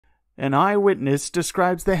An Eyewitness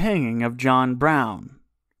describes the hanging of John Brown,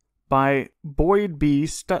 by Boyd B.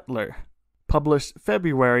 Stutler, published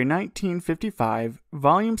February 1955,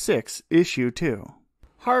 Volume 6, Issue 2.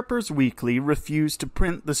 Harper's Weekly refused to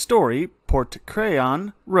print the story Porte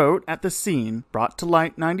Crayon wrote at the scene, brought to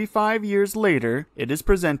light 95 years later. It is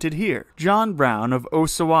presented here. John Brown of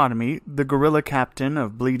Osawatomie, the guerrilla captain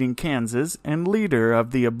of Bleeding Kansas and leader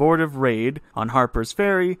of the abortive raid on Harper's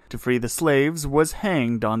Ferry to free the slaves, was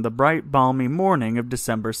hanged on the bright balmy morning of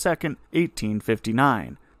December 2nd,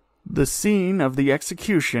 1859. The scene of the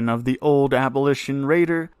execution of the old abolition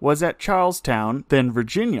raider was at Charlestown, then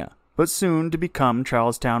Virginia, but soon to become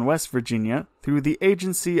Charlestown, West Virginia, through the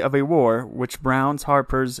agency of a war which Brown's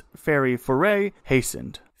Harper's Ferry foray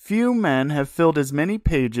hastened. Few men have filled as many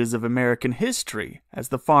pages of American history as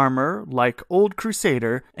the farmer, like old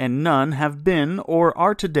Crusader, and none have been or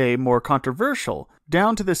are today more controversial.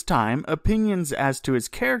 Down to this time, opinions as to his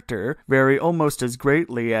character vary almost as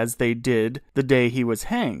greatly as they did the day he was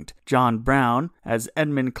hanged. John Brown, as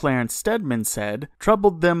Edmund Clarence Stedman said,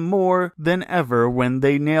 troubled them more than ever when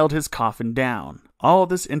they nailed his coffin down. All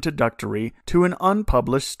this introductory to an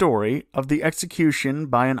unpublished story of the execution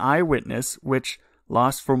by an eyewitness which,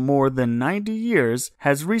 lost for more than 90 years,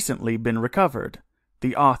 has recently been recovered.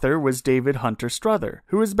 The author was David Hunter Strother,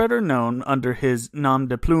 who is better known under his nom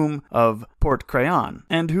de plume of Porte Crayon,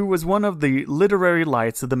 and who was one of the literary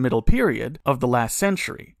lights of the middle period of the last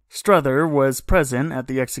century. Strother was present at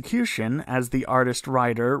the execution as the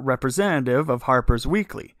artist-writer representative of Harper's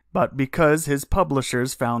Weekly, but because his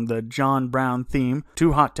publishers found the John Brown theme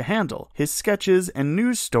too hot to handle, his sketches and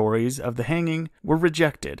news stories of the hanging were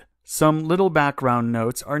rejected. Some little background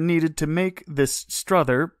notes are needed to make this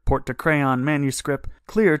Strother Porte Crayon manuscript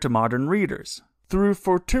clear to modern readers. Through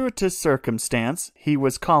fortuitous circumstance, he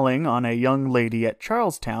was calling on a young lady at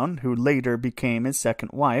Charlestown who later became his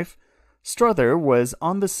second wife. Strother was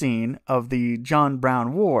on the scene of the John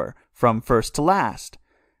Brown War from first to last.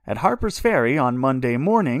 At Harper's Ferry on Monday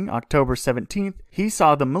morning, October 17th, he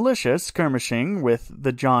saw the militia skirmishing with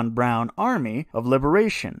the John Brown Army of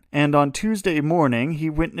Liberation, and on Tuesday morning he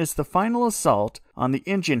witnessed the final assault on the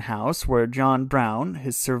engine house where John Brown,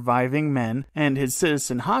 his surviving men, and his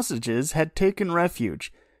citizen hostages had taken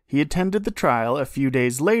refuge. He attended the trial a few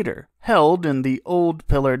days later, held in the old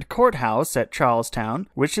pillared courthouse at Charlestown,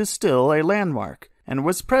 which is still a landmark, and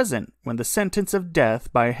was present when the sentence of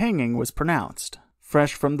death by hanging was pronounced.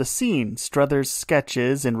 Fresh from the scene, Strother's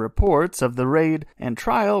sketches and reports of the raid and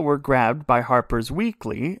trial were grabbed by Harper's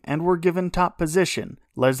Weekly and were given top position.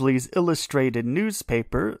 Leslie's illustrated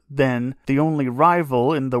newspaper, then the only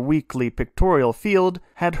rival in the weekly pictorial field,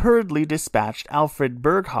 had hurriedly dispatched Alfred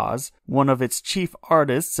Berghaus, one of its chief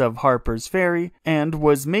artists of Harper's Ferry, and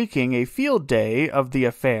was making a field day of the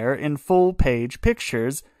affair in full-page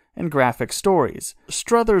pictures and graphic stories.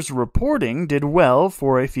 Strother's reporting did well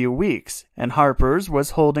for a few weeks, and Harper's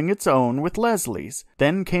was holding its own with Leslie's.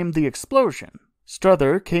 Then came the explosion.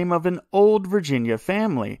 Strother came of an old Virginia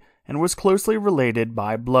family, and was closely related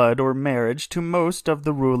by blood or marriage to most of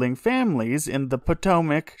the ruling families in the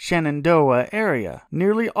Potomac-Shenandoah area,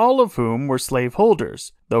 nearly all of whom were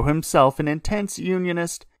slaveholders. Though himself an intense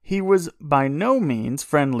Unionist, he was by no means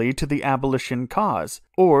friendly to the abolition cause,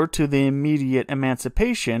 or to the immediate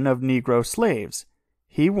emancipation of Negro slaves.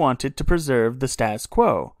 He wanted to preserve the status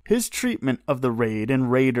quo. His treatment of the raid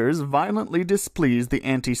and raiders violently displeased the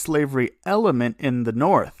anti-slavery element in the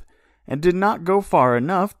North, and did not go far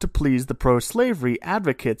enough to please the pro-slavery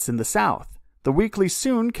advocates in the South. The Weekly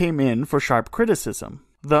soon came in for sharp criticism.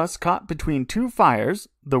 Thus, caught between two fires,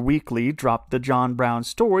 the Weekly dropped the John Brown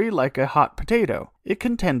story like a hot potato. It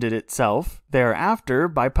contented itself thereafter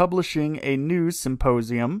by publishing a news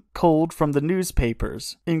symposium culled from the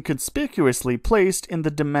newspapers, inconspicuously placed in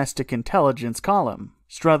the domestic intelligence column.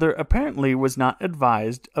 Strother apparently was not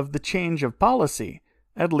advised of the change of policy.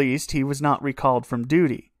 At least he was not recalled from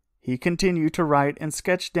duty. He continued to write and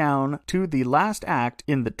sketch down to the last act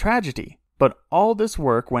in the tragedy, but all this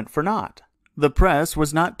work went for naught. The press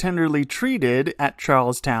was not tenderly treated at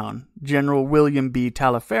Charlestown. General William B.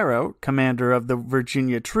 Taliaferro, commander of the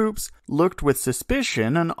Virginia troops, looked with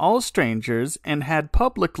suspicion on all strangers and had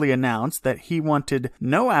publicly announced that he wanted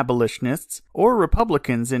no abolitionists or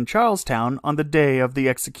Republicans in Charlestown on the day of the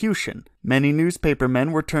execution. Many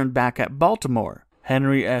newspapermen were turned back at Baltimore.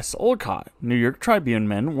 Henry S. Olcott, New York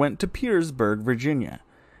Tribuneman, went to Petersburg, Virginia,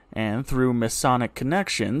 and through Masonic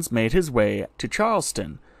connections made his way to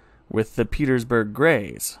Charleston with the Petersburg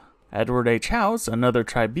Greys. Edward H. House, another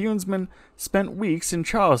tribunesman, spent weeks in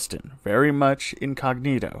Charleston, very much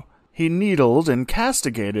incognito. He needled and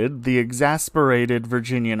castigated the exasperated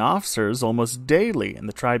Virginian officers almost daily in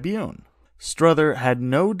the Tribune. Strother had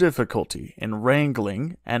no difficulty in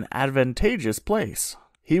wrangling an advantageous place.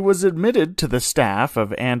 He was admitted to the staff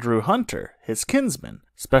of Andrew Hunter, his kinsman,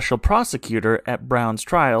 special prosecutor at Brown's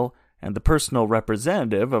trial, and the personal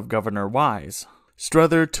representative of Governor Wise.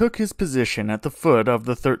 Strother took his position at the foot of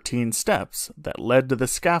the 13 steps that led to the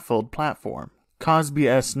scaffold platform. Cosby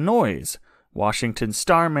S. Noyes, Washington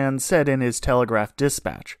Starman, said in his Telegraph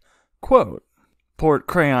Dispatch, quote, Port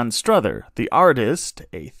Crayon Strother, the artist,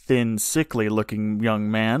 a thin, sickly-looking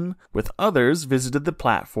young man, with others visited the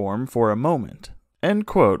platform for a moment. End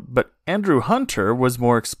quote. But Andrew Hunter was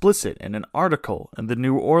more explicit in an article in the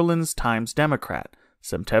New Orleans Times-Democrat,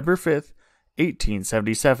 September 5,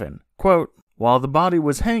 1877. Quote, While the body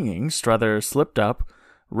was hanging, Strother slipped up,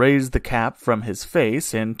 raised the cap from his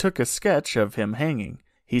face, and took a sketch of him hanging.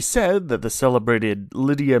 He said that the celebrated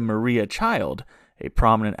Lydia Maria Child, a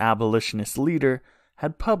prominent abolitionist leader,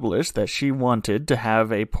 had published that she wanted to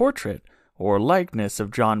have a portrait or likeness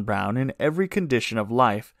of John Brown in every condition of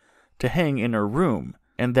life to hang in her room,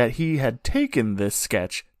 and that he had taken this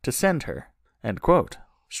sketch to send her. End quote.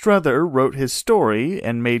 Strother wrote his story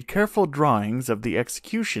and made careful drawings of the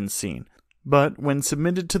execution scene, but when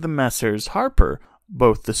submitted to the Messrs. Harper,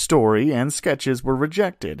 both the story and sketches were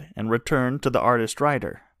rejected and returned to the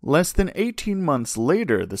artist-writer. Less than 18 months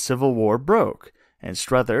later, the Civil War broke, and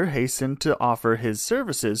Strother hastened to offer his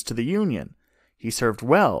services to the Union. He served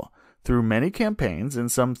well, through many campaigns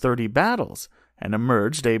and some 30 battles, and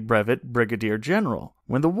emerged a brevet brigadier general.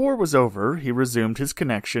 When the war was over, he resumed his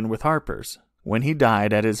connection with Harper's. When he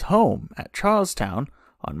died at his home at Charlestown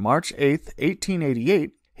on March 8,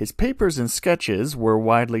 1888, his papers and sketches were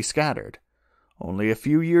widely scattered. Only a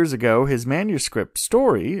few years ago, his manuscript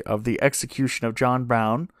story of the execution of John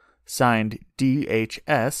Brown, signed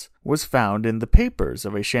D.H.S., was found in the papers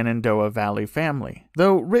of a Shenandoah Valley family.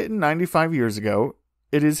 Though written 95 years ago,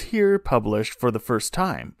 it is here published for the first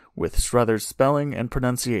time, with Strother's spelling and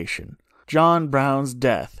pronunciation. John Brown's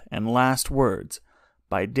Death and Last Words,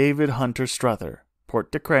 by David Hunter Strother,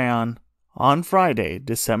 Port de Crayon. On Friday,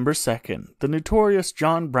 December 2nd, the notorious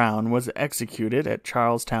John Brown was executed at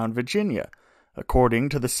Charlestown, Virginia, according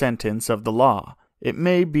to the sentence of the law. It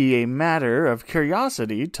may be a matter of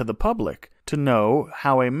curiosity to the public to know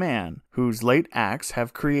how a man whose late acts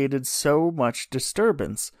have created so much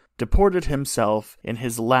disturbance deported himself in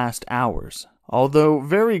his last hours. Although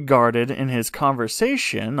very guarded in his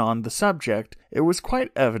conversation on the subject, it was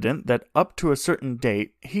quite evident that up to a certain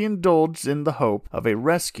date he indulged in the hope of a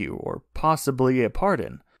rescue or possibly a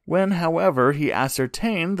pardon. When, however, he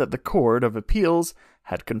ascertained that the Court of Appeals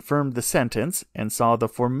had confirmed the sentence and saw the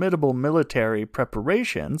formidable military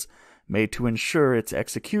preparations made to ensure its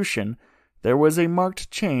execution, there was a marked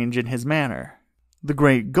change in his manner. The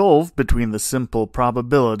great gulf between the simple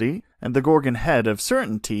probability and the Gorgon head of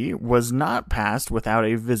certainty was not passed without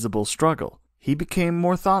a visible struggle. He became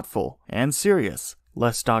more thoughtful and serious,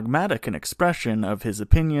 less dogmatic in expression of his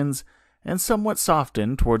opinions, and somewhat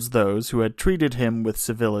softened towards those who had treated him with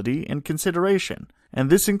civility and consideration,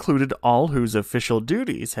 and this included all whose official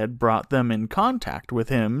duties had brought them in contact with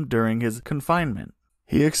him during his confinement.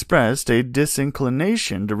 He expressed a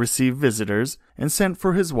disinclination to receive visitors, and sent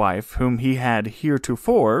for his wife, whom he had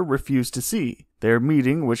heretofore refused to see. Their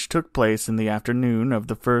meeting, which took place in the afternoon of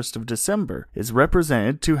the 1st of December, is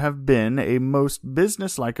represented to have been a most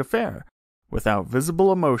businesslike affair, without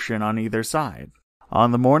visible emotion on either side.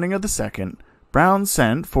 On the morning of the 2nd, Brown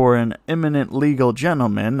sent for an eminent legal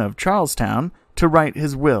gentleman of Charlestown to write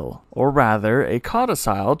his will, or rather a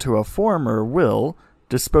codicil to a former will,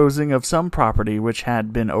 disposing of some property which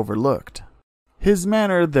had been overlooked. His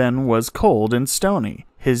manner then was cold and stony,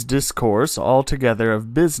 his discourse altogether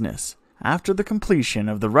of business. After the completion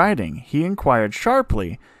of the writing, he inquired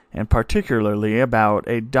sharply and particularly about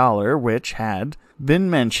 $1 which had been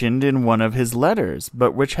mentioned in one of his letters,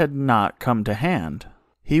 but which had not come to hand.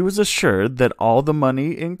 He was assured that all the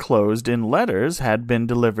money enclosed in letters had been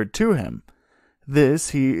delivered to him. This,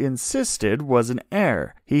 he insisted, was an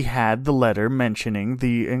error. He had the letter mentioning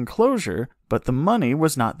the enclosure, but the money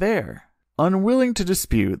was not there. Unwilling to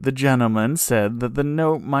dispute, the gentleman said that the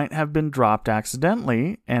note might have been dropped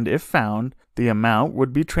accidentally, and if found, the amount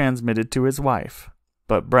would be transmitted to his wife.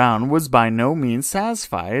 But Brown was by no means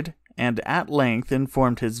satisfied, and at length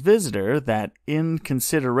informed his visitor that, in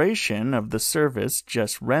consideration of the service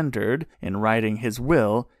just rendered in writing his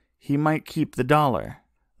will, he might keep the $1.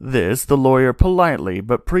 This the lawyer politely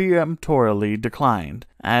but peremptorily declined,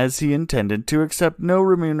 as he intended to accept no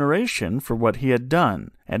remuneration for what he had done,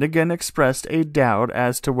 and again expressed a doubt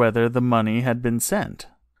as to whether the money had been sent.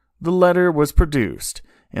 The letter was produced.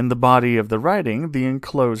 In the body of the writing, the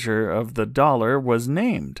enclosure of the dollar was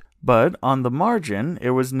named, but on the margin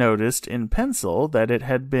it was noticed in pencil that it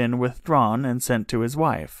had been withdrawn and sent to his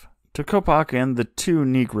wife. To Kopak and the two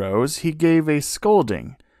Negroes he gave a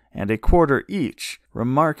scolding, and a quarter each,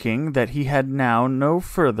 remarking that he had now no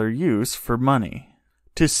further use for money.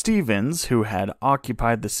 To Stevens, who had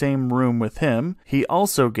occupied the same room with him, he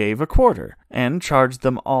also gave a quarter, and charged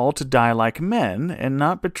them all to die like men and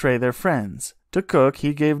not betray their friends. To Cook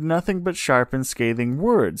he gave nothing but sharp and scathing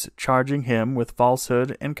words, charging him with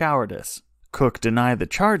falsehood and cowardice. Cook denied the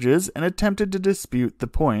charges and attempted to dispute the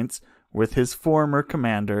points with his former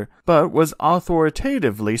commander, but was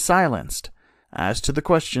authoritatively silenced. As to the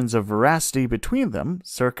questions of veracity between them,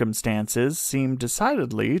 circumstances seem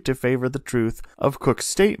decidedly to favor the truth of Cook's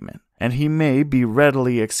statement, and he may be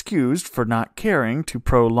readily excused for not caring to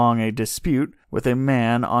prolong a dispute with a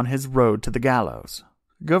man on his road to the gallows.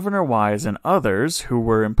 Governor Wise and others, who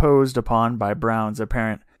were imposed upon by Brown's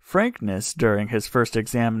apparent frankness during his first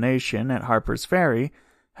examination at Harper's Ferry,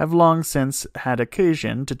 have long since had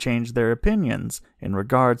occasion to change their opinions in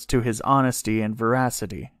regards to his honesty and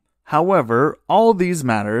veracity. However, all these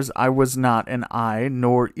matters I was not an eye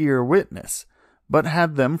nor ear witness, but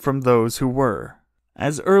had them from those who were.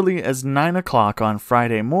 As early as 9 o'clock on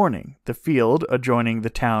Friday morning, the field adjoining the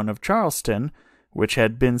town of Charleston, which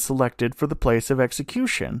had been selected for the place of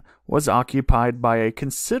execution, was occupied by a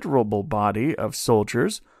considerable body of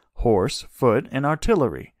soldiers, horse, foot, and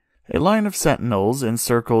artillery. A line of sentinels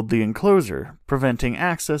encircled the enclosure, preventing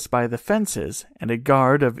access by the fences, and a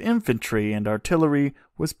guard of infantry and artillery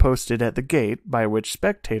was posted at the gate by which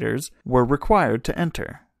spectators were required to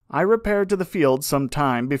enter. I repaired to the field some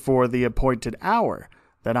time before the appointed hour,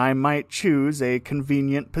 that I might choose a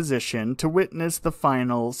convenient position to witness the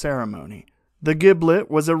final ceremony. The gibbet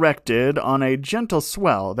was erected on a gentle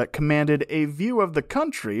swell that commanded a view of the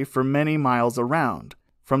country for many miles around.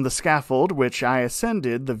 From the scaffold which I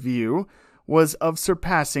ascended, the view was of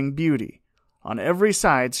surpassing beauty. On every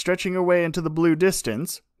side, stretching away into the blue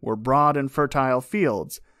distance, were broad and fertile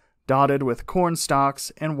fields, dotted with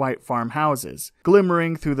cornstalks and white farmhouses,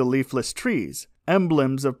 glimmering through the leafless trees,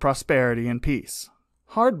 emblems of prosperity and peace.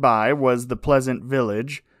 Hard by was the pleasant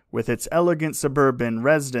village, with its elegant suburban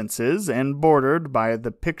residences, and bordered by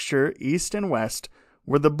the picture east and west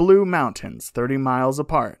were the Blue Mountains, 30 miles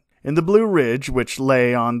apart. In the Blue Ridge which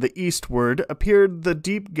lay on the eastward appeared the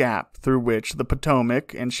deep gap through which the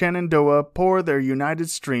Potomac and Shenandoah pour their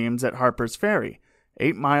united streams at Harper's Ferry,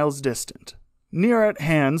 8 miles distant. Near at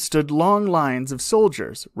hand stood long lines of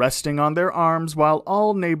soldiers, resting on their arms, while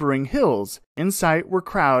all neighboring hills in sight were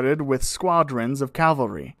crowded with squadrons of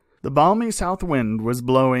cavalry. The balmy south wind was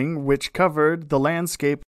blowing, which covered the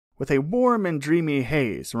landscape with a warm and dreamy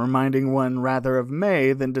haze, reminding one rather of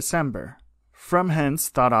May than December. From hence,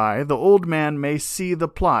 thought I, the old man may see the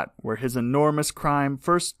plot where his enormous crime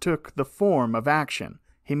first took the form of action.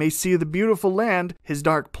 He may see the beautiful land his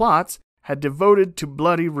dark plots had devoted to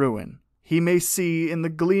bloody ruin. He may see in the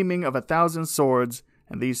gleaming of 1,000 swords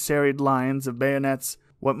and these serried lines of bayonets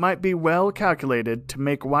what might be well calculated to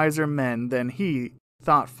make wiser men than he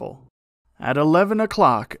thoughtful. At 11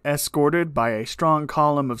 o'clock, escorted by a strong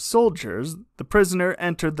column of soldiers, the prisoner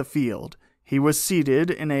entered the field. He was seated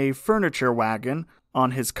in a furniture wagon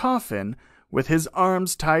on his coffin, with his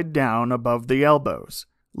arms tied down above the elbows,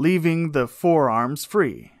 leaving the forearms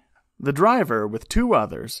free. The driver, with 2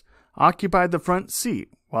 others, occupied the front seat,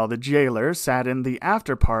 while the jailer sat in the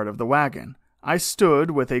after part of the wagon. I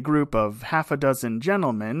stood with a group of 6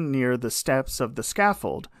 gentlemen near the steps of the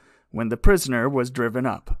scaffold when the prisoner was driven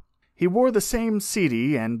up. He wore the same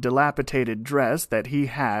seedy and dilapidated dress that he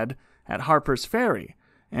had at Harper's Ferry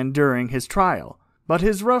and during his trial, but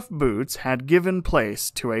his rough boots had given place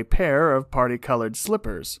to a pair of party-colored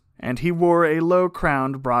slippers, and he wore a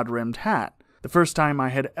low-crowned, broad-rimmed hat, the first time I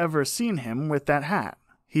had ever seen him with that hat.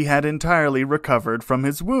 He had entirely recovered from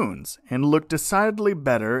his wounds, and looked decidedly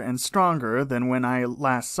better and stronger than when I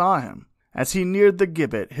last saw him. As he neared the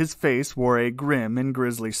gibbet, his face wore a grim and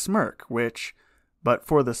grisly smirk, which, but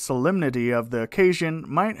for the solemnity of the occasion,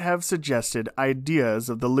 might have suggested ideas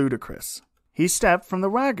of the ludicrous. He stepped from the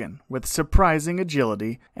wagon with surprising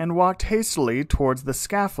agility and walked hastily towards the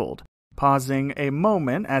scaffold, pausing a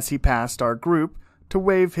moment as he passed our group to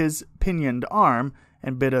wave his pinioned arm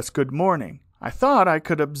and bid us good morning. I thought I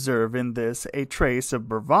could observe in this a trace of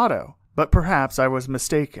bravado, but perhaps I was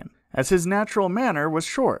mistaken, as his natural manner was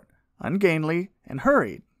short, ungainly, and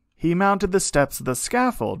hurried. He mounted the steps of the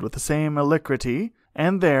scaffold with the same alacrity,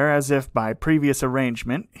 and there, as if by previous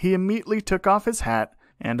arrangement, he immediately took off his hat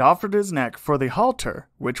and offered his neck for the halter,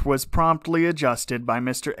 which was promptly adjusted by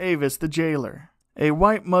Mr. Avis the jailer. A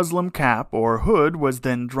white muslin cap or hood was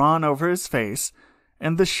then drawn over his face,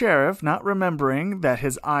 and the sheriff, not remembering that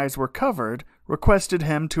his eyes were covered, requested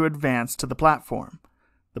him to advance to the platform.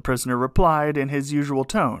 The prisoner replied in his usual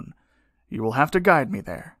tone, "You will have to guide me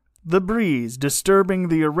there." The breeze disturbing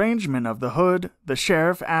the arrangement of the hood, the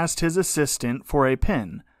sheriff asked his assistant for a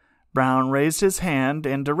pin. Brown raised his hand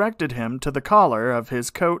and directed him to the collar of his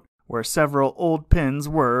coat, where several old pins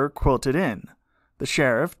were quilted in. The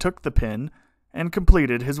sheriff took the pin and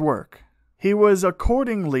completed his work. He was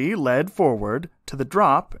accordingly led forward to the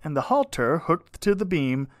drop and the halter hooked to the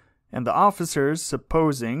beam, and the officers,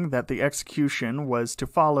 supposing that the execution was to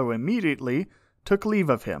follow immediately, took leave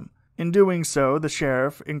of him. In doing so, the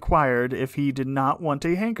sheriff inquired if he did not want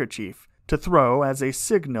a handkerchief to throw as a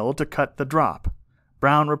signal to cut the drop.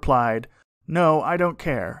 Brown replied, "No, I don't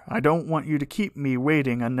care. I don't want you to keep me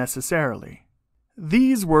waiting unnecessarily."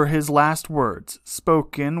 These were his last words,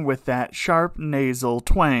 spoken with that sharp nasal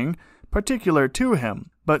twang particular to him,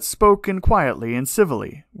 but spoken quietly and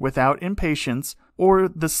civilly, without impatience or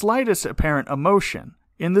the slightest apparent emotion.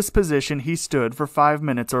 In this position he stood for 5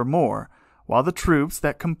 minutes or more, while the troops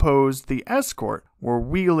that composed the escort were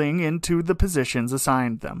wheeling into the positions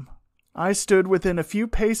assigned them. I stood within a few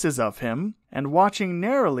paces of him, and watching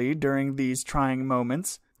narrowly during these trying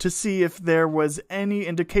moments to see if there was any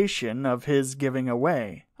indication of his giving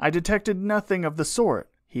away. I detected nothing of the sort.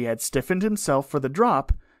 He had stiffened himself for the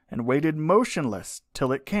drop, and waited motionless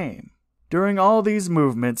till it came. During all these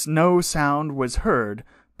movements no sound was heard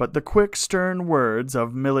but the quick stern words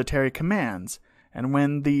of military commands, and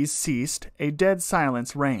when these ceased a dead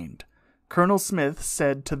silence reigned. Colonel Smith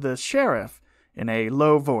said to the sheriff in a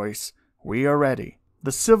low voice, "We are ready."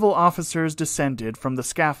 The civil officers descended from the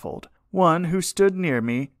scaffold. One who stood near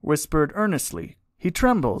me whispered earnestly, "He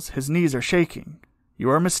trembles, his knees are shaking." "You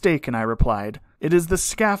are mistaken," I replied. "It is the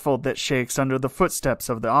scaffold that shakes under the footsteps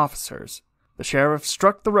of the officers." The sheriff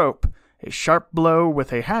struck the rope, a sharp blow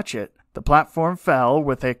with a hatchet. The platform fell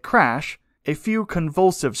with a crash, a few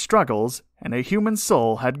convulsive struggles, and a human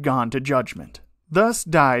soul had gone to judgment. Thus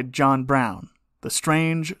died John Brown, the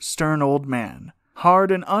strange, stern old man,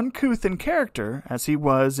 hard and uncouth in character as he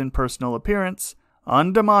was in personal appearance,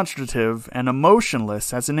 undemonstrative and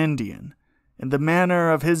emotionless as an Indian. In the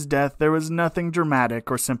manner of his death there was nothing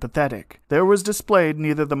dramatic or sympathetic. There was displayed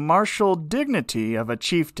neither the martial dignity of a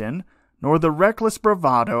chieftain, nor the reckless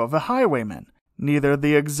bravado of a highwayman, neither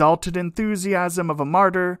the exalted enthusiasm of a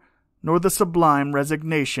martyr, nor the sublime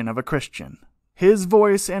resignation of a Christian. His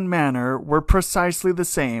voice and manner were precisely the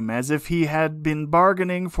same as if he had been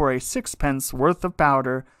bargaining for a sixpence worth of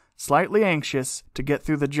powder, slightly anxious to get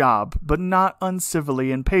through the job, but not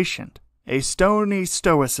uncivilly impatient. A stony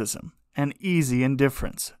stoicism, an easy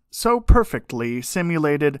indifference, so perfectly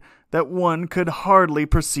simulated that one could hardly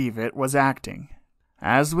perceive it was acting.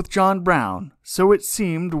 As with John Brown, so it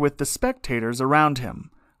seemed with the spectators around him.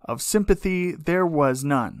 Of sympathy there was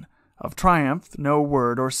none, of triumph no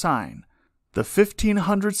word or sign. The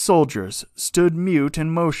 1,500 soldiers stood mute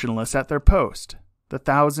and motionless at their post. The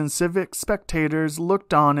 1,000 civic spectators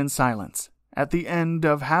looked on in silence. At the end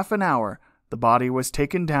of half an hour, the body was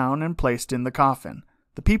taken down and placed in the coffin.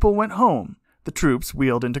 The people went home. The troops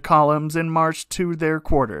wheeled into columns and marched to their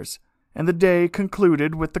quarters, and the day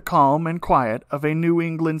concluded with the calm and quiet of a New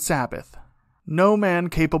England Sabbath. No man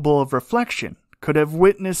capable of reflection could have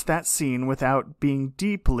witnessed that scene without being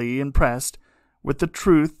deeply impressed with the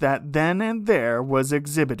truth that then and there was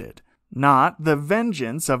exhibited, not the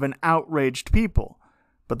vengeance of an outraged people,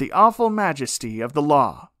 but the awful majesty of the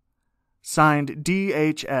law. Signed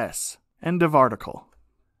D.H.S. End of article.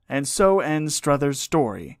 And so ends Strother's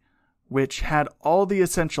story, which had all the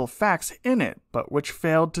essential facts in it, but which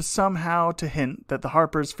failed to somehow to hint that the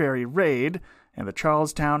Harper's Ferry raid and the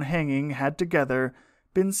Charlestown hanging had together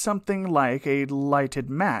been something like a lighted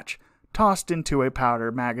match tossed into a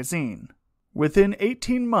powder magazine. Within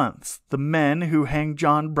 18 months, the men who hanged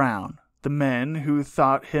John Brown, the men who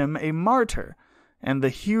thought him a martyr, and the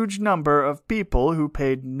huge number of people who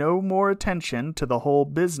paid no more attention to the whole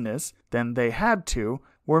business than they had to,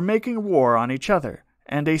 were making war on each other,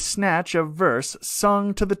 and a snatch of verse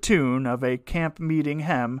sung to the tune of a camp-meeting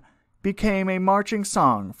hymn became a marching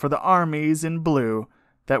song for the armies in blue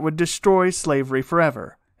that would destroy slavery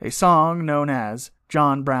forever, a song known as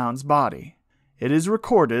John Brown's Body. It is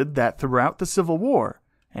recorded that throughout the Civil War,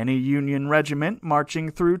 any Union regiment marching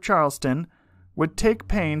through Charleston would take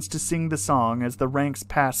pains to sing the song as the ranks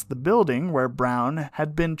passed the building where Brown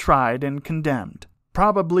had been tried and condemned.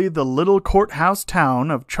 Probably the little courthouse town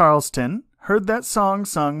of Charleston, heard that song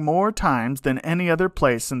sung more times than any other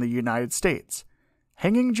place in the United States.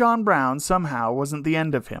 Hanging John Brown somehow wasn't the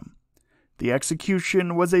end of him. The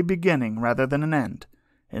execution was a beginning rather than an end,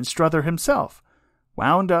 and Strother himself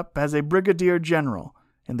wound up as a brigadier general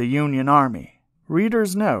in the Union Army.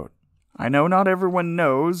 Reader's note: I know not everyone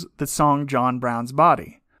knows the song John Brown's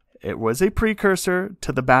Body. It was a precursor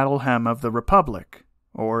to the battle hymn of the Republic.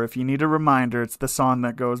 Or if you need a reminder, it's the song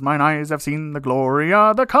that goes, "Mine eyes have seen the glory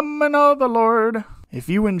of the coming of the Lord." If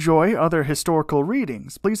you enjoy other historical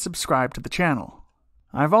readings, please subscribe to the channel.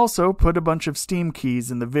 I've also put a bunch of Steam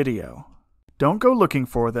keys in the video. Don't go looking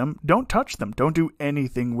for them, don't touch them, don't do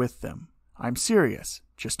anything with them. I'm serious,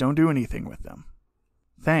 just don't do anything with them.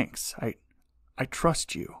 Thanks, I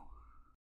trust you.